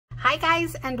Hi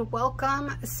guys and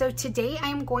welcome. So today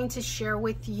I'm going to share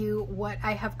with you what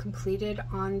I have completed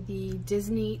on the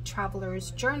Disney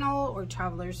Traveler's Journal or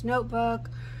Traveler's Notebook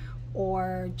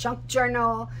or Junk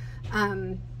Journal,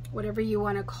 whatever you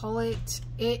want to call it.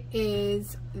 It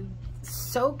is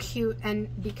so cute, and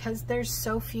because there's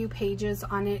so few pages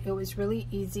on it, it was really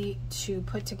easy to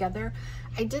put together.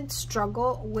 I did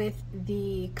struggle with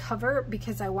the cover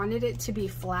because I wanted it to be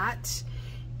flat,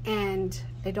 and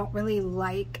I don't really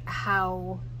like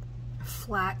how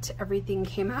flat everything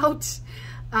came out.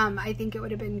 I think it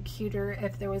would have been cuter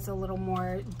if there was a little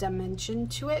more dimension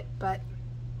to it, but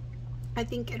I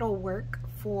think it'll work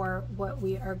for what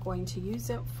we are going to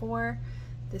use it for.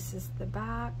 This is the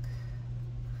back.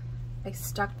 I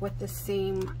stuck with the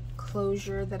same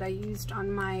closure that I used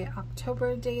on my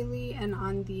October daily and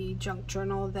on the junk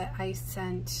journal that I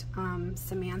sent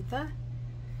Samantha.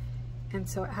 And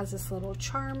so it has this little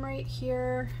charm right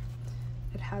here.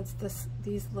 It has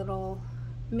these little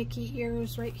Mickey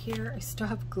ears right here. I still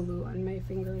have glue on my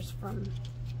fingers from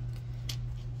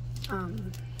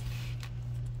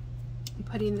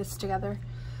putting this together.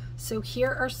 So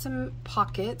here are some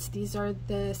pockets. These are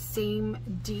the same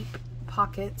deep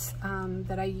pockets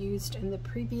that I used in the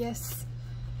previous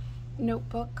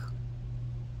notebook.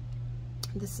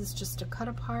 This is just a cut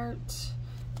apart.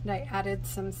 And I added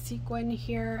some sequin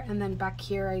here, and then back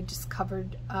here I just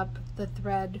covered up the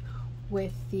thread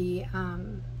with the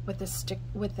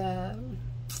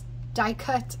die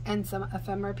cut and some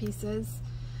ephemera pieces.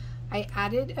 I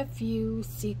added a few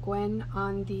sequin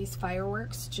on these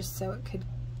fireworks just so it could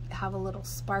have a little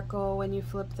sparkle when you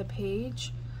flip the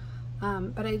page,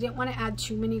 but I didn't want to add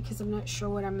too many because I'm not sure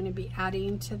what I'm going to be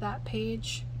adding to that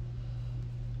page.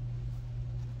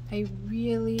 I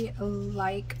really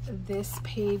like this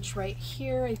page right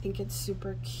here. I think it's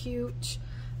super cute.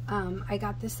 I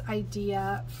got this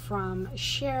idea from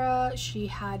Shara. She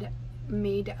had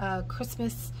made a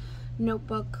Christmas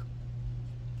notebook,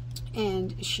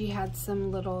 and she had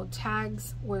some little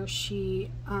tags where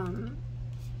she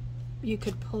you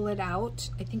could pull it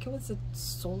out. I think it was a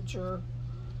soldier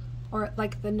or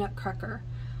like the Nutcracker.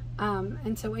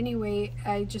 And so anyway,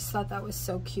 I just thought that was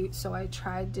so cute, so I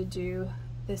tried to do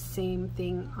the same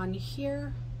thing on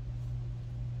here.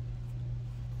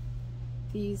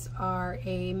 These are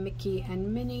a Mickey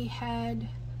and Minnie head,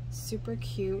 super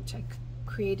cute. I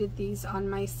created these on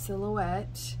my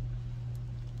silhouette.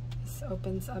 This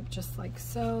opens up just like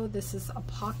so. This is a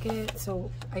pocket, so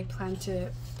I plan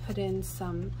to put in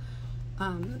some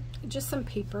just some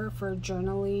paper for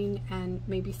journaling and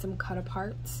maybe some cut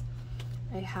aparts.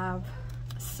 I have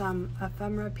some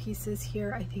ephemera pieces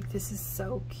here. I think this is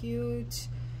so cute.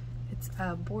 It's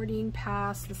a boarding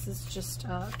pass. This is just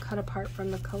a cut apart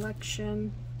from the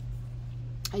collection.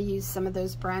 I used some of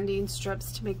those branding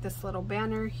strips to make this little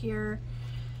banner here.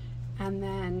 And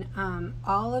then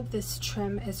all of this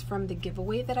trim is from the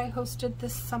giveaway that I hosted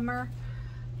this summer.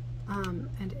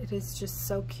 And it is just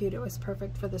so cute. It was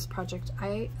perfect for this project.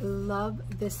 I love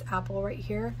this apple right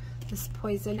here, this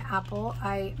poison apple.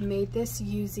 I made this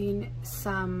using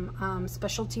some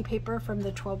specialty paper from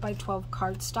the 12 by 12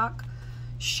 Cardstock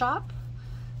Shop.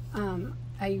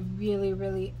 I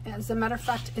really, as a matter of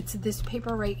fact, it's this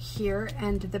paper right here,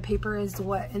 and the paper is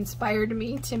what inspired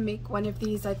me to make one of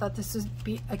these. I thought this would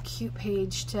be a cute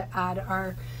page to add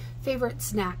our favorite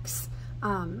snacks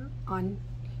on,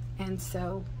 and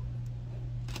so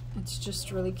it's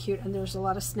just really cute, and there's a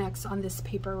lot of snacks on this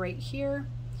paper right here,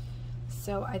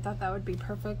 so I thought that would be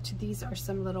perfect. These are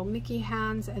some little Mickey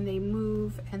hands, and they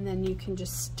move, and then you can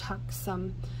just tuck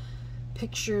some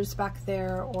pictures back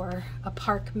there or a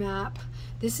park map.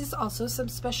 This is also some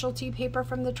specialty paper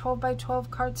from the 12 by 12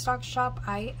 Cardstock Shop.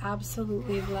 I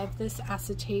absolutely love this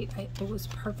acetate. It was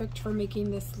perfect for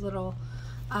making this little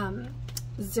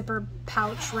zipper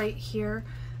pouch right here.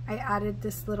 I added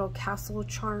this little castle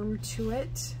charm to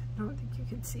it. I don't think you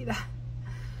can see that.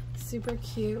 Super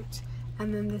cute.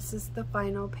 And then this is the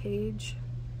final page.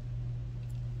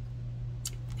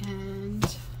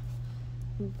 And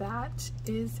that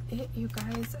is it, you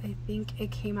guys. I think it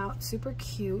came out super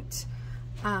cute.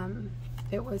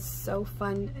 It was so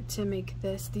fun to make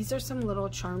this. These are some little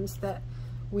charms that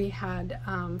we had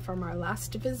from our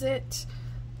last visit,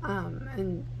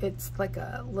 and it's like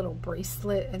a little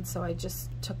bracelet, and so I just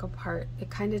took apart,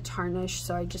 it kind of tarnished,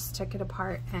 so I just took it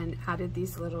apart and added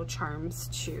these little charms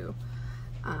to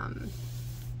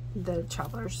the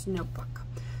Traveler's Notebook.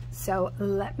 So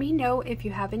let me know if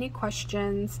you have any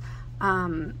questions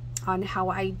on how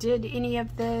I did any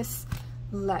of this.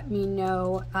 Let me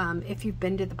know if you've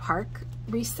been to the park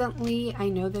recently. I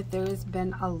know that there has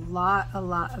been a lot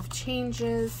of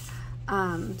changes,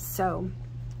 so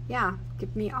yeah,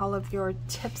 give me all of your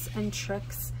tips and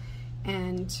tricks.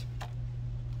 And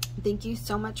thank you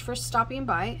so much for stopping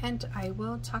by, and I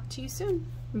will talk to you soon.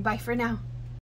 Bye for now.